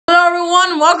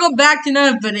everyone, welcome back to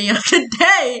another video.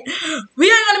 Today,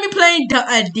 we are going to be playing The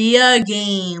Ideal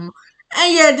Game.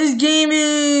 And yeah, this game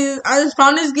is, I just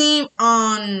found this game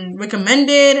on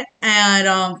recommended.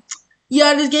 And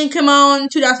yeah, this game came out in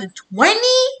 2020.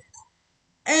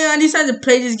 And I decided to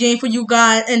play this game for you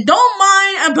guys. And don't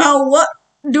mind about what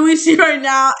do we see right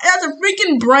now. It has a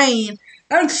freaking brain.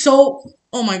 That looks so,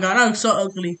 oh my god, that looks so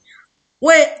ugly.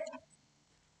 Wait.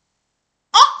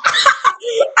 Oh!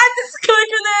 I just click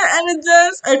on it and it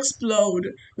just explode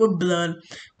with blood.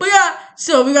 But yeah,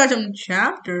 so we got some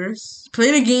chapters.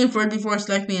 Play the game first before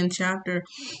selecting a chapter.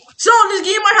 So this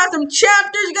game might have some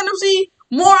chapters. You're gonna see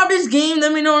more of this game.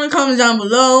 Let me know in the comments down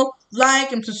below.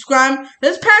 Like and subscribe.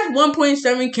 Let's pass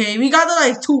 1.7k. We got it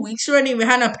like 2 weeks already. We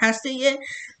haven't passed it yet.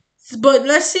 But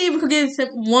let's see if we can get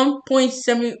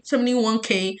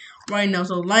 1.71k right now.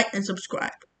 So like and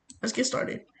subscribe. Let's get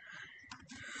started.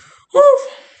 Woo.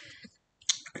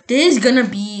 This is gonna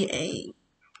be a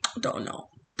don't know.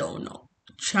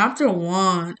 Chapter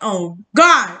 1. Oh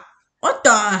god! What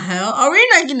the hell? Are we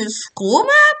like in the school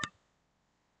map?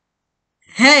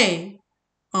 Hey!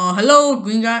 Hello,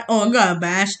 green guy. Oh, I got a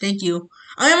badge. Thank you.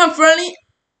 I am a friendly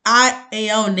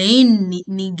IAL named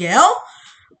Nigel.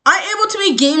 I'm able to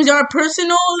make games that are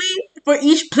personally for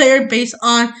each player based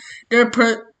on their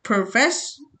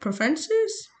preferences.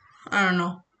 I don't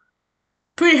know.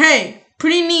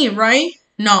 Pretty neat, right?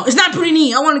 No, it's not pretty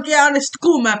neat. I want to get out of the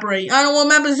school map already. I don't know what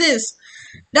map is this.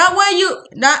 That way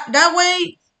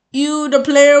the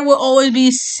player will always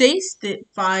be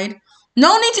satisfied.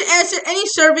 No need to answer any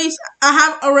surveys. I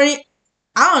have already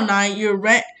outlined your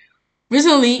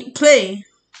recently play.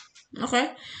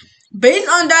 Okay. Based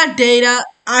on that data,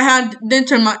 I have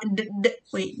determined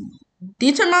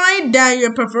that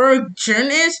your preferred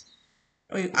genre is.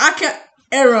 Wait, I can't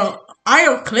arrow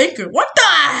clicker. What the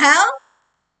hell?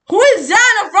 Who is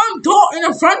that in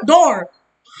the front door?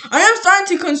 I am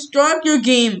starting to construct your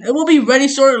game. It will be ready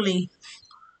shortly.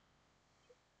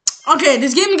 Okay,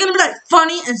 this game is gonna be like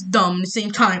funny and dumb at the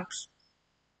same time.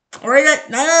 Alright,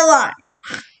 not gonna lie.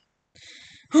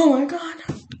 Oh my god.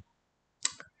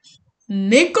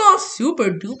 Nickel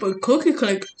super duper cookie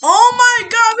click. Oh my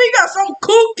god, we got some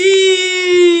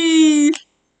cookies.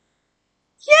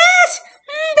 Yes,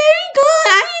 very good.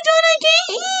 I enjoy the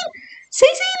game.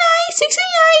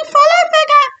 69, follow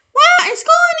Becca. Wow, it's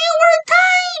going in work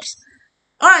times.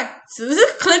 Alright, so this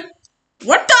is click.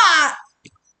 What the?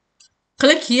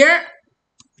 Click here.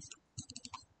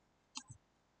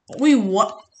 Wait,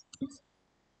 what?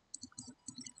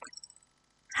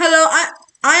 Hello,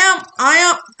 I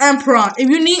am Emperor. If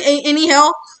you need any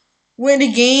help with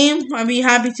the game, I'll be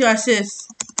happy to assist.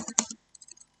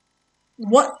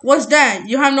 What's that?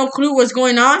 You have no clue what's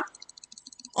going on?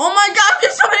 Oh my god,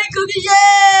 there's so many cookies! Yeah,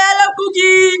 I love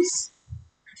cookies!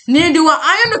 Neither do I.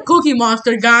 I am the cookie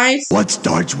monster, guys. What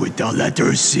starts with the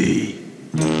letter C?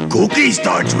 Cookie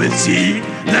starts with C.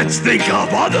 Let's think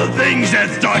of other things that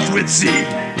starts with C.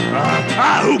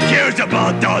 Who cares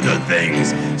about the other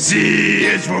things? C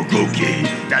is for cookie.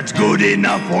 That's good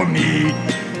enough for me.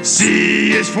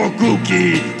 C is for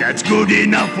cookie. That's good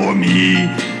enough for me.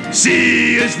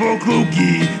 C is for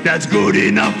cookie, that's good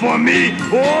enough for me.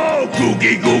 Oh,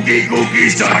 cookie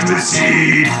starts with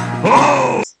C.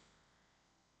 Oh!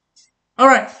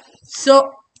 Alright,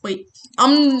 so, wait,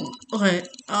 okay,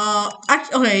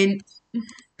 okay.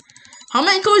 How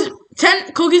many cookies?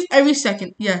 10 cookies every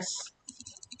second, yes.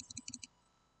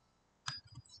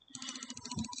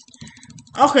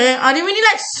 Okay, I didn't really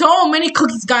like so many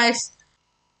cookies, guys.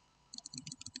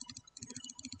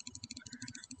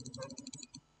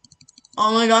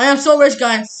 Oh my god, I am so rich,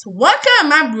 guys. What kind of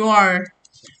map you are?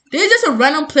 This is just a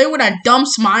random player with a dumb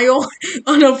smile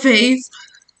on her face.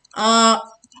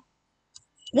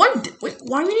 Wait,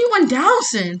 why we need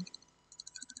 1,000?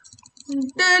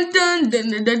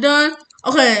 Dun.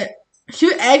 Okay,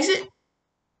 should we exit?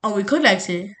 Oh, we could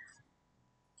exit.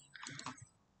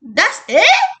 That's it?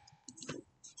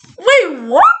 Wait,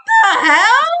 what the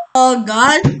hell? Oh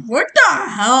god, where the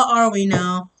hell are we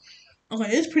now? Okay,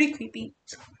 this is pretty creepy.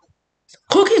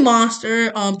 Cookie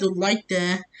Monster, to like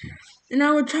that. And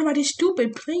I would try by this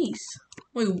stupid place.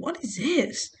 Wait, what is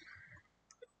this?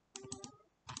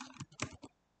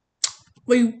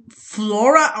 Wait,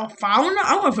 Flora or Fauna?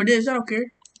 I went for this, I don't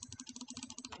care.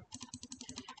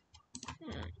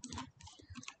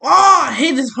 Oh, I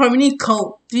hate this part. We need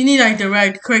code. We need like the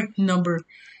correct number.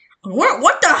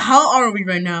 What the hell are we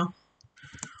right now?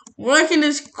 We're like in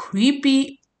this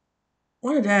creepy.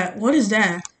 What is that? What is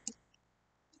that?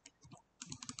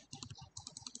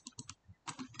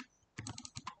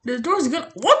 The door's gonna.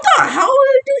 What the hell did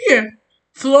I do here?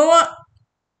 Flora.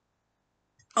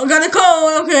 I got a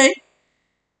code. Okay.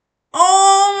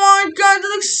 Oh my god, that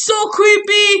looks so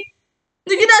creepy.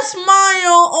 Look at that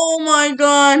smile. Oh my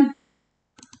god.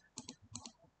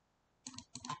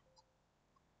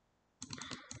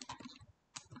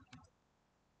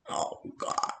 Oh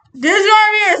god. This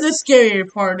right here is the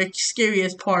scariest part. The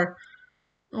scariest part.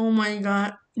 Oh my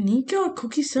god. Nico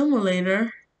Cookie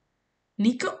Simulator.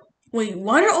 Nico. Wait,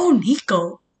 what? Oh,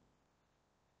 Nico.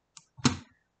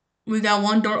 We got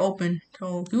one door open.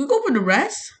 So, can we go for the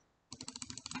rest?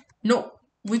 Nope.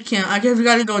 We can't. I guess we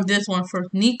gotta go this one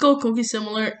first. Nico Cookie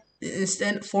Simulator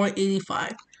instead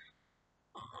 485.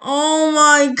 Oh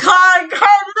my god, God,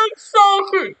 it looks so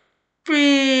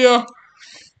creepy.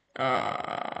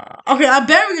 Okay, I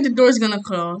bet the door's gonna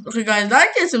close. Okay, guys,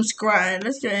 like and subscribe.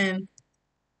 Let's get in.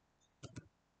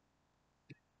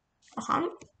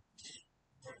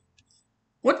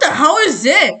 What the hell is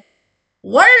it?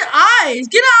 What are eyes?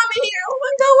 Get out of here! Oh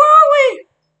my god, where are we?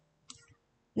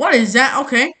 What is that?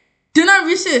 Okay. Do not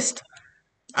resist.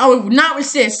 I will not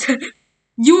resist.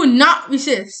 You will not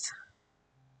resist.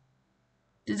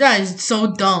 That is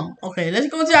so dumb. Okay, let's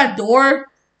go to that door.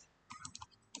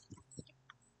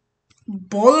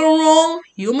 Boiler room,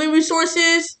 human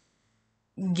resources,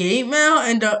 gate mail,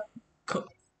 and the.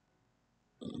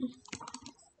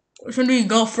 Which one do you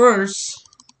go first?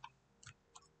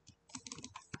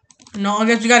 No, I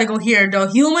guess we gotta go here. The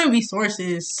human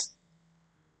resources.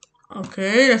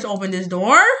 Okay, let's open this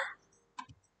door.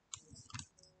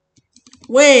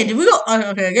 Wait, did we go?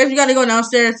 Okay, I guess we gotta go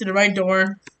downstairs to the right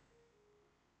door.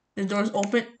 The door's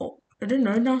open. Oh, is there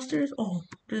another downstairs? Oh,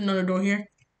 there's another door here.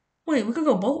 Wait, we could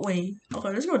go both ways.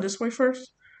 Okay, let's go this way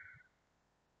first.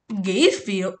 Gate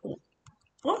field.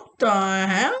 What the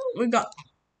hell? We got.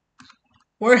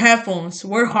 We're headphones.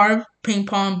 We're hard ping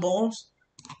pong balls.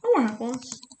 Oh, we're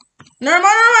headphones. Never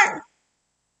mind, never mind.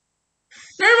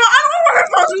 Never mind. I don't know where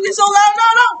headphones are so loud. No,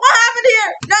 no. What happened here?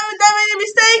 That made a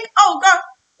mistake. Oh god.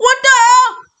 What the hell?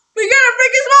 We got a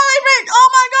freaking smiley face. Oh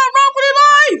my god, run for your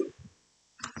life.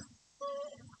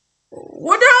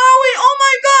 What the hell are we? Oh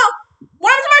my god.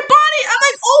 What happened to my body? I'm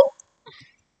like, oh.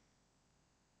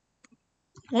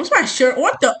 What's my shirt?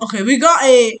 What the? Okay, we got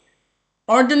a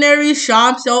ordinary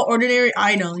shop, sell ordinary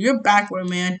item. You're backward,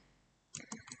 man.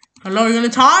 Hello, you gonna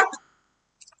talk?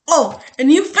 Oh, a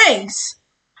new face.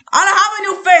 I don't have a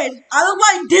new face. I look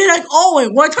like did like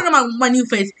always. We're talking about my new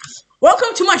face.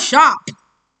 Welcome to my shop.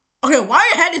 Okay, why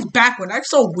your head is backward? That's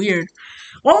so weird.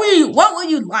 What would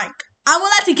you like? I would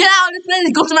like to get out of this place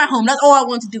and go to my home. That's all I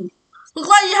want to do. Look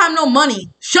like you have no money.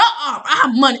 Shut up. I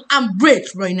have money. I'm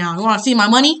rich right now. You want to see my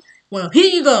money? Well, here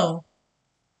you go.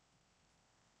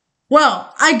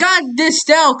 Well, I got this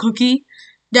stale cookie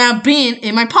that been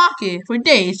in my pocket for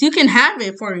days. You can have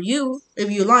it for you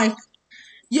if you like.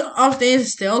 You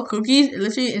upstairs stale cookies.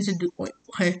 Literally, it's a wait.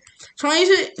 Okay, try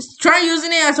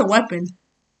using it as a weapon.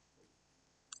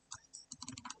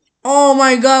 Oh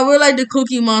my god, we're like the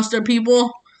Cookie Monster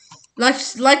people.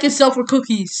 Like and sell for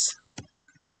cookies.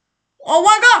 Oh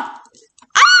my god!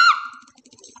 Ah!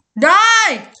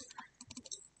 Die!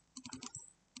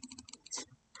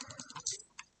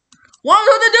 What am I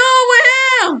supposed to do with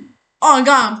him? Oh my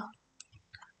god.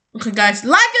 Okay, guys,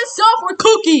 like and sell for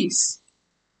cookies.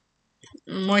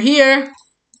 We're here.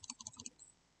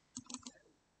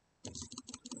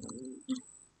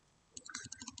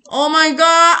 Oh my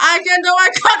god, I can't do my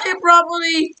cookie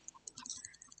properly.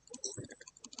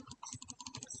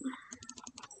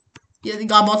 Yeah, you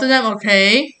got both of them?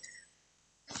 Okay.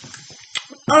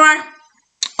 Alright.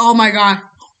 Oh my god.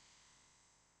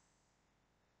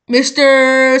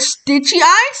 Mr. Stitchy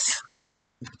Eyes?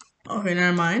 Okay,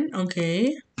 never mind.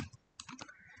 Okay.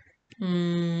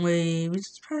 Wait, we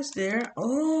just press there.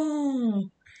 Oh.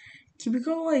 Can we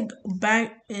go like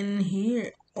back in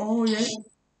here? Oh yeah.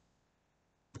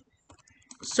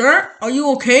 Sir, are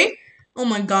you okay? Oh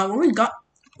my god, what we got?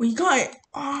 We got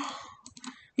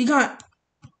we got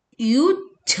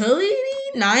utility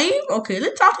knife? Okay,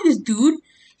 let's talk to this dude.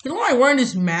 You know why wearing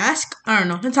this mask? I don't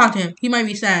know. Let's talk to him. He might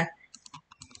be sad.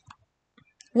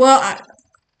 Well,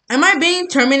 am I being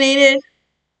terminated?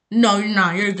 No, you're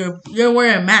not. You're good. You're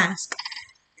wearing a mask.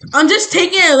 I'm just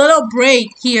taking a little break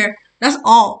here. That's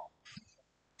all.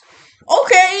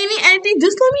 Okay, you need anything?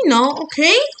 Just let me know,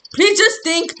 okay? Please just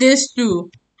think this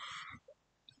through.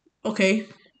 Okay,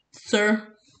 sir.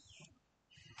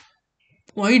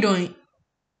 What are you doing?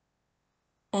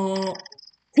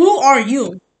 Who are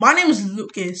you? My name is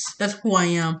Lucas. That's who I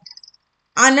am.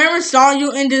 I never saw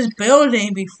you in this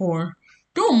building before.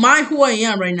 Don't mind who I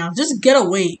am right now. Just get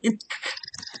away.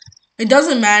 It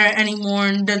doesn't matter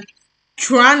anymore. The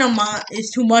trauma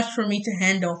is too much for me to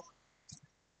handle.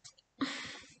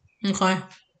 Okay.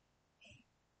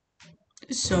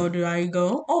 So do I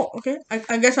go? Oh, okay.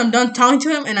 I guess I'm done talking to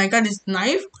him, and I got this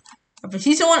knife. If I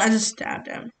see someone, I just stab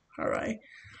them. All right.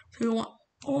 So we want.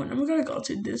 Oh, and we're gonna go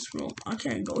to this room. I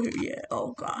can't go here yet.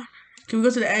 Oh God. Can we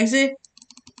go to the exit?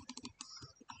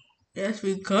 Yes,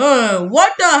 we could.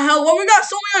 What the hell? What we got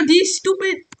so many of these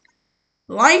stupid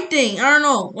light thing? I don't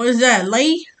know. What is that?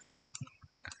 Light?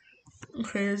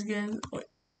 Okay, let's get. Wait.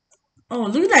 Oh,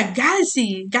 look at that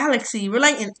galaxy. We're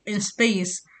like in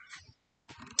space.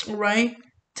 Alright.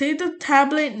 Take the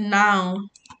tablet now.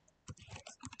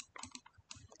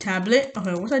 Tablet?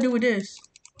 Okay, what do I do with this?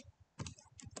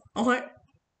 Okay.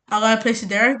 I gotta place it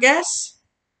there, I guess.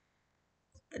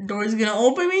 Door is gonna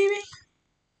open, maybe?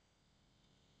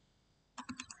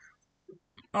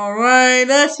 Alright,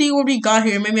 let's see what we got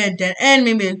here. Maybe a dead end,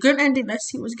 maybe a good ending. Let's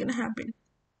see what's gonna happen.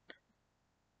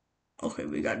 Okay,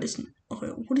 we got this. Okay,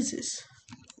 what is this?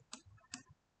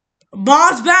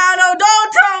 Boss battle!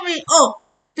 Don't tell me! Oh,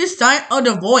 this time, oh,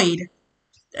 the void.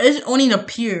 It's only the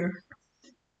pier.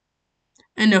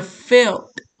 And the field.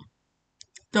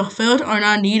 The fields are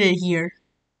not needed here.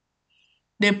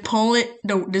 They pollute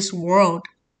this world.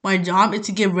 My job is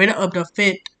to get rid of the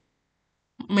fit.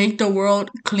 Make the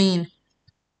world clean.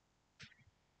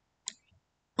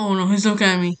 Oh no, he's looking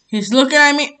at me. He's looking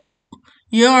at me.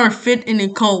 You're fit in the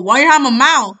coat. Why you have a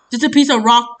mouth? Just a piece of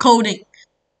rock coating.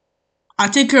 I'll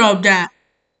take care of that.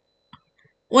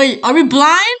 Wait, are we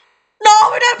blind? No,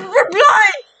 we're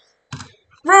blind!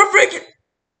 We're freaking...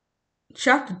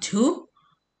 Chapter 2?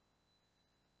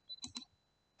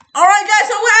 Alright guys,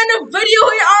 so we're end the video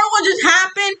here. I don't know what just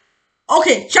happened.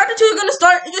 Okay, chapter 2 is gonna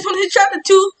start. You guys want to hit chapter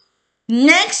 2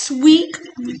 next week.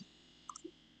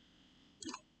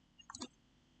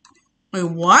 Wait,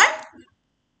 what?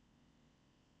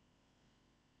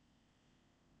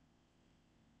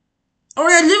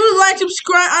 Alright, leave a like,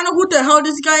 subscribe. I don't know who the hell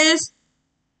this guy is.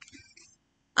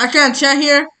 I can't chat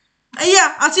here. And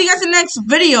yeah, I'll see you guys in the next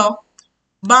video.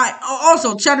 Bye.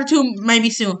 Also, chapter 2 maybe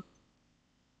soon.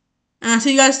 And I'll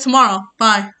see you guys tomorrow.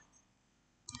 Bye.